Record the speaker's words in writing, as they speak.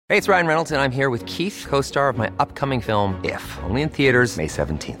Hey, it's Ryan Reynolds, and I'm here with Keith, co-star of my upcoming film, If, only in theaters May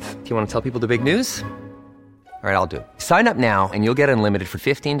 17th. Do you want to tell people the big news? All right, I'll do it. Sign up now and you'll get unlimited for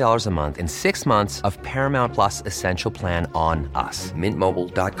 $15 a month and 6 months of Paramount Plus Essential Plan on us.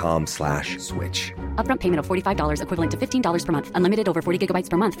 MintMobile.com/switch. Upfront payment of $45 equivalent to $15 per month. Unlimited over 40 gigabytes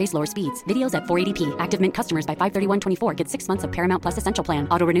per month. Face lower speeds. Videos at 480p. Active Mint customers by 531.24 get 6 months of Paramount Plus Essential Plan.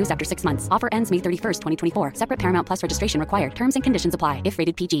 Auto renews after 6 months. Offer ends May 31st, 2024. Separate Paramount Plus registration required. Terms and conditions apply if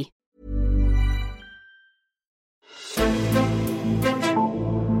rated PG.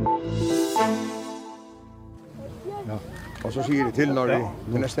 Ja. Og så siger det til, når det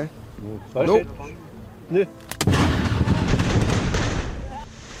er næste. Nu.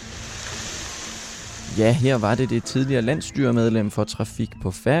 Ja, her var det tidligere landsstyremedlem for trafik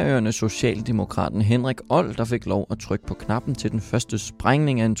på Færøerne, socialdemokraten Henrik Old, der fik lov at trykke på knappen til den første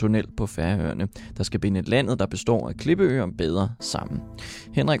sprængning af en tunnel på Færøerne, der skal binde landet, der består af klippeøer, bedre sammen.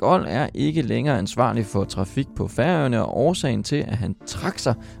 Henrik Old er ikke længere ansvarlig for trafik på Færøerne, og årsagen til, at han trak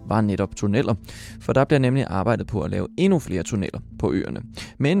sig, var netop tunneller. For der bliver nemlig arbejdet på at lave endnu flere tunneller på øerne.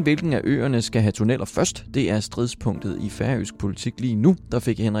 Men hvilken af øerne skal have tunneller først, det er stridspunktet i færøsk politik lige nu, der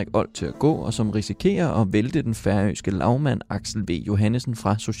fik Henrik Old til at gå, og som risikerer at vælte den færøske lagmand Aksel V. Johannesen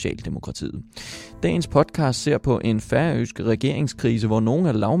fra Socialdemokratiet. Dagens podcast ser på en færøsk regeringskrise, hvor nogle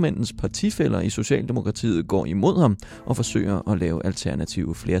af lagmændens partifæller i Socialdemokratiet går imod ham og forsøger at lave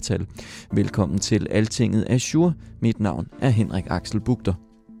alternative flertal. Velkommen til Altinget Azure. Mit navn er Henrik Axel Bugter.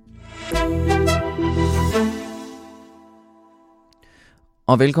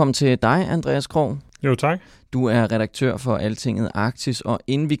 Og velkommen til dig, Andreas Krog. Jo, tak. Du er redaktør for Altinget Arktis, og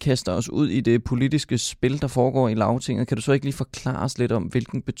inden vi kaster os ud i det politiske spil, der foregår i Lagtinget, kan du så ikke lige forklare os lidt om,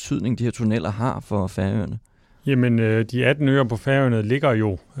 hvilken betydning de her tunneller har for Færøerne? Jamen, de 18 øer på Færøerne ligger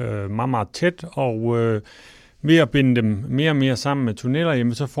jo meget, meget tæt, og ved at binde dem mere og mere sammen med tunneller,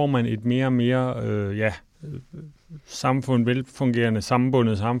 jamen, så får man et mere og mere samfund, velfungerende,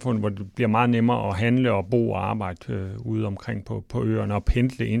 sammenbundet samfund, hvor det bliver meget nemmere at handle og bo og arbejde ude omkring på øerne og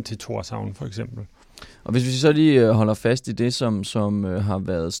pendle ind til Tórshavn for eksempel. Og hvis vi så lige holder fast i det, som har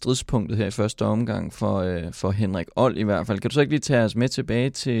været stridspunktet her i første omgang for Henrik Old i hvert fald, kan du så ikke lige tage os med tilbage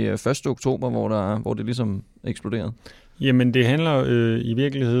til 1. oktober, hvor det ligesom eksploderede? Jamen, det handler i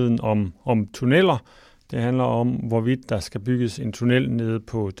virkeligheden om tunneller. Det handler om, hvorvidt der skal bygges en tunnel nede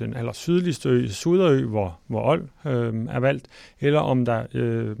på den allersydligste ø, Suderø, hvor Old er valgt, eller om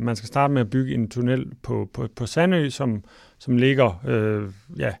man skal starte med at bygge en tunnel på Sandø, som ligger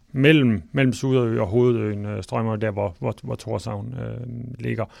mellem Suderø og hovedøen Strømmer, der hvor Tórshavn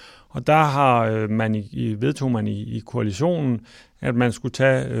ligger. Og der har vedtog man i koalitionen, at man skulle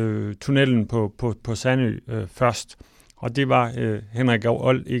tage tunnelen på Sandø først. Og det var Henrik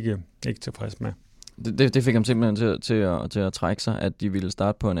Old ikke tilfreds med. Det fik ham simpelthen til at trække sig, at de ville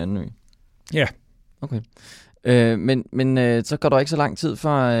starte på en anden ø? Ja. Okay. Men så går der ikke så lang tid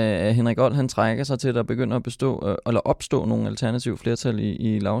før Henrik Old han trækker sig til, at der begynder at opstå nogle alternative flertal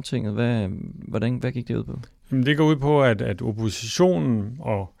i Lagtinget. Hvad gik det ud på? Jamen, det går ud på, at oppositionen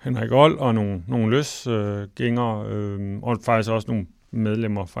og Henrik Old og nogle løsgængere og faktisk også nogle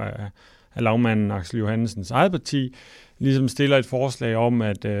medlemmer af lagmanden Aksel Johannessens eget parti ligesom stiller et forslag om,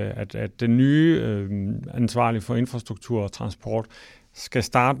 at den nye ansvarlige for infrastruktur og transport skal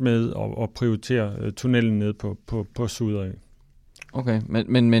starte med at prioritere tunnelen ned på Suderø. Okay,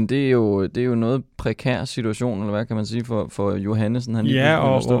 men det er jo noget prekær situation, eller hvad kan man sige, for Johannesen?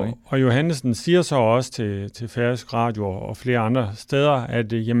 Og Johannesen siger så også til Færøsk Radio og flere andre steder,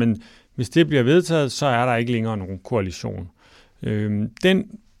 at jamen, hvis det bliver vedtaget, så er der ikke længere nogen koalition. Den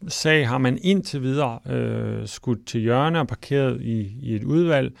sag har man indtil videre skudt til hjørne og parkeret i et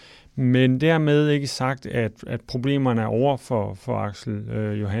udvalg, men dermed ikke sagt, at problemerne er over for Aksel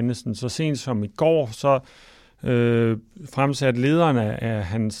Johannesen. Så sent som i går, så fremsatte lederne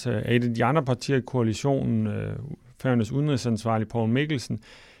af et af de andre partier i koalitionen, Færøernes udenrigsansvarlige Poul Mikkelsen,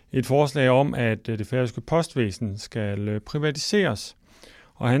 et forslag om, at det færøske postvæsen skal privatiseres.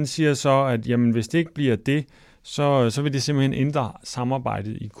 Og han siger så, at jamen, hvis det ikke bliver det, så vil det simpelthen ændre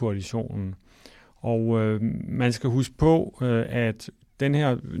samarbejdet i koalitionen. Og man skal huske på, at den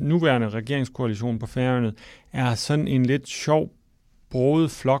her nuværende regeringskoalition på Færøerne er sådan en lidt sjov,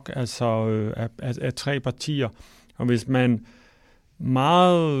 broget flok altså af 3 partier. Og hvis man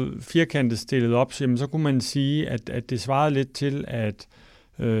meget firkantet stillede op, så kunne man sige, at det svarede lidt til, at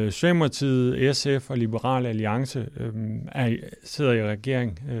Socialdemokratiet, SF og Liberal Alliance sidder i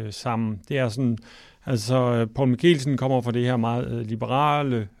regering sammen. Det er sådan, altså Poul Mikkelsen kommer fra det her meget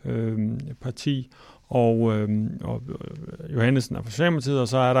liberale parti, og Johannesen er fra Socialdemokratiet, og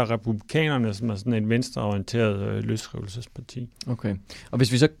så er der Republikanerne, som er sådan et venstreorienteret løsrivelsesparti. Okay. Og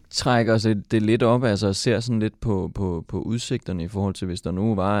hvis vi så trækker os det lidt op, altså ser sådan lidt på udsigterne i forhold til, hvis der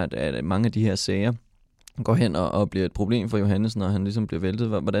nu var, at mange af de her sager går hen og bliver et problem for Johannesen, og han ligesom bliver væltet.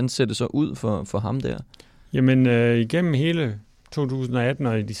 Hvordan ser det så ud for ham der? Jamen, igennem hele 2018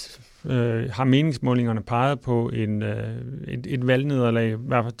 har meningsmålingerne peget på et valgnederlag, i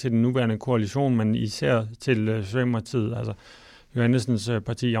hvert fald til den nuværende koalition, men især til Socialdemokratiet, altså Johannessens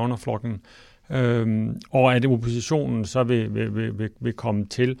parti, Javnaðarflokkurin, og at oppositionen så vil komme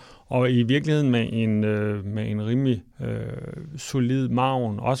til, og i virkeligheden med en rimelig solid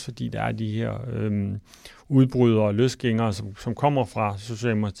margen, også fordi der er de her udbrydere og løsgængere, som kommer fra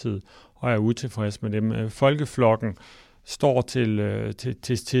Socialdemokratiet og er utilfredse med dem. Folkeflokken står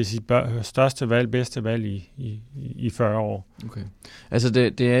til sit største valg, bedste valg i 40 år. Okay. Altså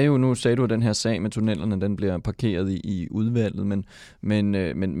det er jo, nu sagde du, at den her sag med tunnelerne, den bliver parkeret i udvalget, men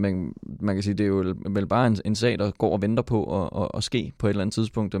man kan sige, det er jo vel bare en sag, der går og venter på at ske på et eller andet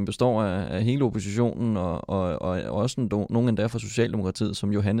tidspunkt. Den består af hele oppositionen, og også nogen endda fra Socialdemokratiet,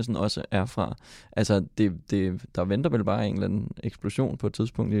 som Johannesen også er fra. Altså der venter vel bare en eller anden eksplosion på et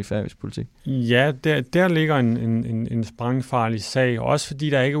tidspunkt i færøsk politik? Ja, der ligger en sprængfarlig sag, også fordi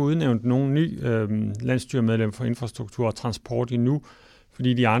der ikke er udnævnt nogen ny landsstyremedlem for infrastruktur og transport endnu,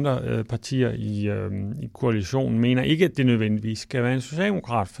 fordi de andre partier i koalitionen mener ikke, at det nødvendigvis skal være en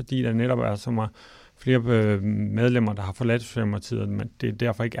socialdemokrat, fordi der netop er så flere medlemmer, der har forladt Socialdemokratiet, men det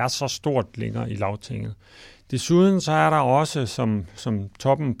derfor ikke er så stort længere i Lagtinget. Desuden så er der også som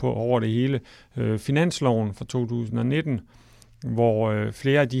toppen på over det hele finansloven for 2019, hvor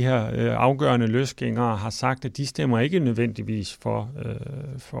flere af de her afgørende løsgængere har sagt, at de stemmer ikke nødvendigvis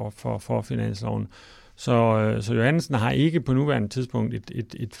for finansloven. Så Johannesen har ikke på nuværende tidspunkt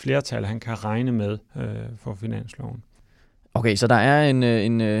et flertal, han kan regne med for finansloven. Okay, så der er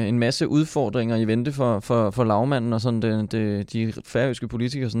en masse udfordringer i vente for lagmanden og sådan de færøske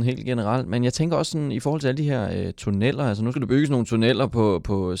politikere sådan helt generelt. Men jeg tænker også sådan, i forhold til alle de her tunneller, altså nu skal der bygges nogle tunneller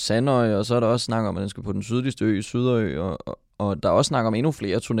på Sandøy, og så er der også snak om, at den skal på den sydligste ø, Suðuroy, og der er også snak om endnu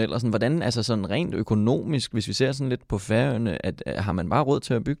flere tunneller. Sådan, hvordan, altså sådan rent økonomisk, hvis vi ser sådan lidt på Færøerne, at har man bare råd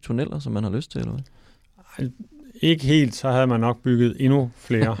til at bygge tunneller, som man har lyst til, eller hvad? Ikke helt, så havde man nok bygget endnu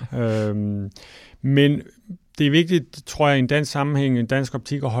flere. Men det er vigtigt, tror jeg, i en dansk sammenhæng, en dansk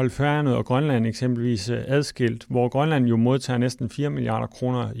optik, at holde Færøerne og Grønland eksempelvis adskilt, hvor Grønland jo modtager næsten 4 milliarder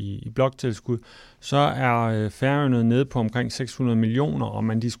kroner i bloktilskud, så er Færøerne nede på omkring 600 millioner, og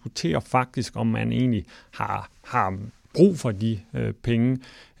man diskuterer faktisk, om man egentlig har brug for de penge.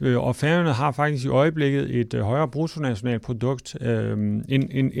 Og Færøerne har faktisk i øjeblikket et højere bruttonationalprodukt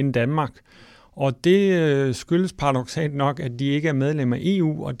end Danmark. Og det skyldes paradoksalt nok, at de ikke er medlem af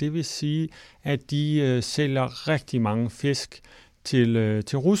EU, og det vil sige, at de sælger rigtig mange fisk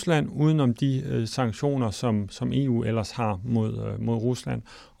til Rusland, udenom de sanktioner, som EU ellers har mod Rusland.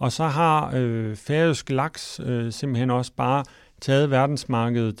 Og så har færøsk laks simpelthen også bare taget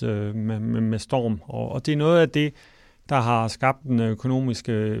verdensmarkedet med storm. Og det er noget af det, der har skabt den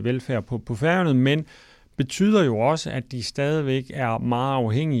økonomiske velfærd på Færøerne, men betyder jo også, at de stadigvæk er meget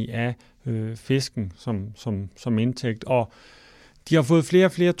afhængige af fisken som indtægt. Og de har fået flere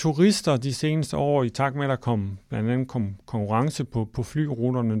og flere turister de seneste år, i takt med, at der blandt andet kom konkurrence på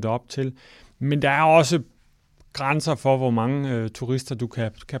flyruterne derop til. Men der er også grænser for, hvor mange turister du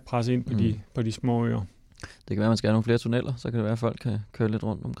kan presse ind på de små øer. Det kan være, at man skal have nogle flere tunneller, så kan det være, at folk kan køre lidt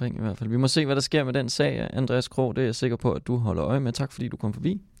rundt omkring i hvert fald. Vi må se, hvad der sker med den sag, Andreas Krog. Det er jeg sikker på, at du holder øje med. Tak fordi du kom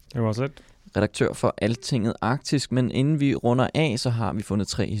forbi. Det var sødt. Redaktør for Altinget Arktisk, men inden vi runder af, så har vi fundet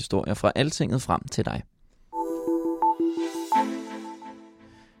 3 historier fra Altinget frem til dig.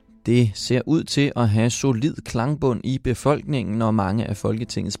 Det ser ud til at have solid klangbund i befolkningen, når mange af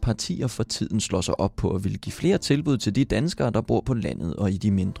Folketingets partier for tiden slår sig op på at ville give flere tilbud til de danskere, der bor på landet og i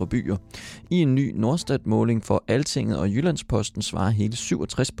de mindre byer. I en ny Norstat-måling for Altinget og Jyllandsposten svarer hele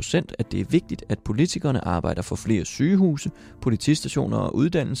 67%, at det er vigtigt, at politikerne arbejder for flere sygehuse, politistationer og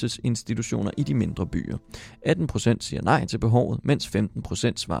uddannelsesinstitutioner i de mindre byer. 18% siger nej til behovet, mens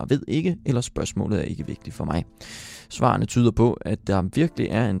 15% svarer ved ikke, eller spørgsmålet er ikke vigtigt for mig. Svarene tyder på, at der virkelig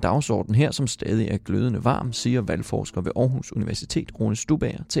er en dagsorden her, som stadig er glødende varm, siger valgforsker ved Aarhus Universitet Rune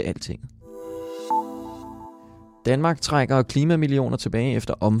Stubager til Altinget. Danmark trækker klimamillioner tilbage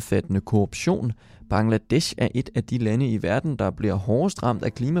efter omfattende korruption. Bangladesh er et af de lande i verden, der bliver hårdest ramt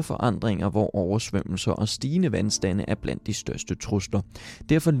af klimaforandringer, hvor oversvømmelser og stigende vandstande er blandt de største trusler.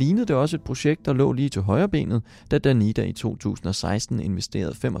 Derfor lignede det også et projekt, der lå lige til højrebenet, da Danida i 2016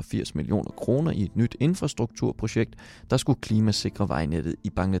 investerede 85 millioner kroner i et nyt infrastrukturprojekt, der skulle klimasikre vejnettet i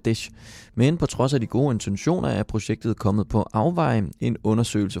Bangladesh. Men på trods af de gode intentioner er projektet kommet på afveje. En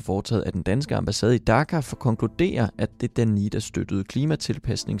undersøgelse foretaget af den danske ambassade i Dhaka konkluderer, at det Danida-støttede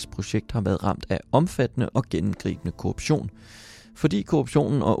klimatilpasningsprojekt har været ramt af omfattende og gennemgribende korruption. Fordi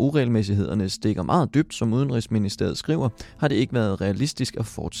korruptionen og uregelmæssighederne stikker meget dybt, som Udenrigsministeriet skriver, har det ikke været realistisk at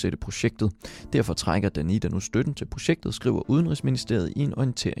fortsætte projektet. Derfor trækker Danida nu støtten til projektet, skriver Udenrigsministeriet i en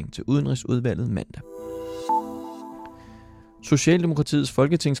orientering til Udenrigsudvalget mandag. Socialdemokratiets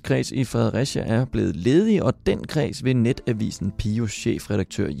folketingskreds i Fredericia er blevet ledig, og den kreds vil netavisen Pios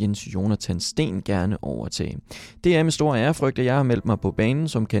chefredaktør Jens Jonathan Sten gerne overtage. Det er med stor ærefrygt, at jeg har meldt mig på banen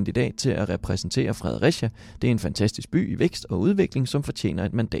som kandidat til at repræsentere Fredericia. Det er en fantastisk by i vækst og udvikling, som fortjener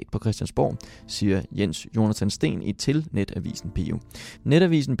et mandat på Christiansborg, siger Jens Jonathan Sten til netavisen Pio.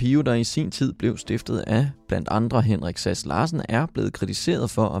 Netavisen Pio, der i sin tid blev stiftet af blandt andre Henrik Sass Larsen, er blevet kritiseret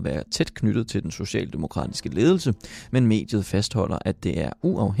for at være tæt knyttet til den socialdemokratiske ledelse, men mediet fastholder, at det er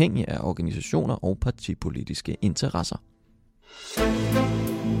uafhængigt af organisationer og partipolitiske interesser.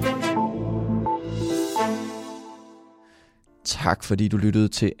 Tak fordi du lyttede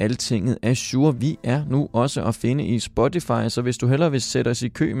til Altinget Azure. Vi er nu også at finde i Spotify, så hvis du hellere vil sætte os i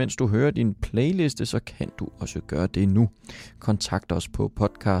kø, mens du hører din playliste, så kan du også gøre det nu. Kontakt os på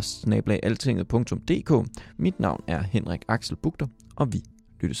podcast@altinget.dk. Mit navn er Henrik Axel Bugter, og vi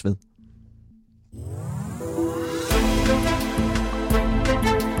lyttes ved.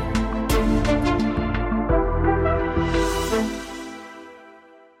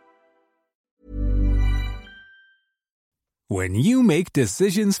 When you make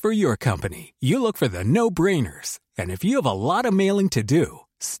decisions for your company, you look for the no-brainers. And if you have a lot of mailing to do,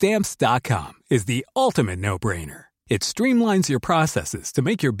 Stamps.com is the ultimate no-brainer. It streamlines your processes to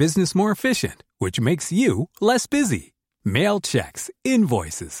make your business more efficient, which makes you less busy. Mail checks,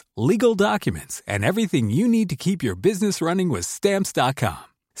 invoices, legal documents, and everything you need to keep your business running with Stamps.com.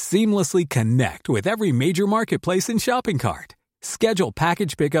 Seamlessly connect with every major marketplace and shopping cart. Schedule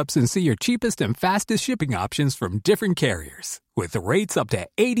package pickups and see your cheapest and fastest shipping options from different carriers, with rates up to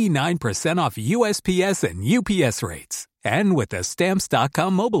 89% off USPS and UPS rates. And with the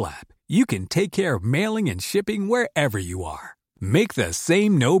Stamps.com mobile app, you can take care of mailing and shipping wherever you are. Make the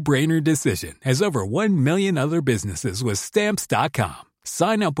same no-brainer decision as over 1 million other businesses with Stamps.com.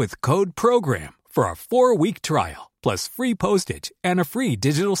 Sign up with code PROGRAM for a 4-week trial, plus free postage and a free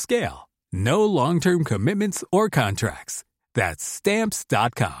digital scale. No long-term commitments or contracts. That's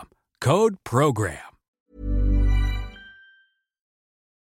Stamps.com. Code PROGRAM.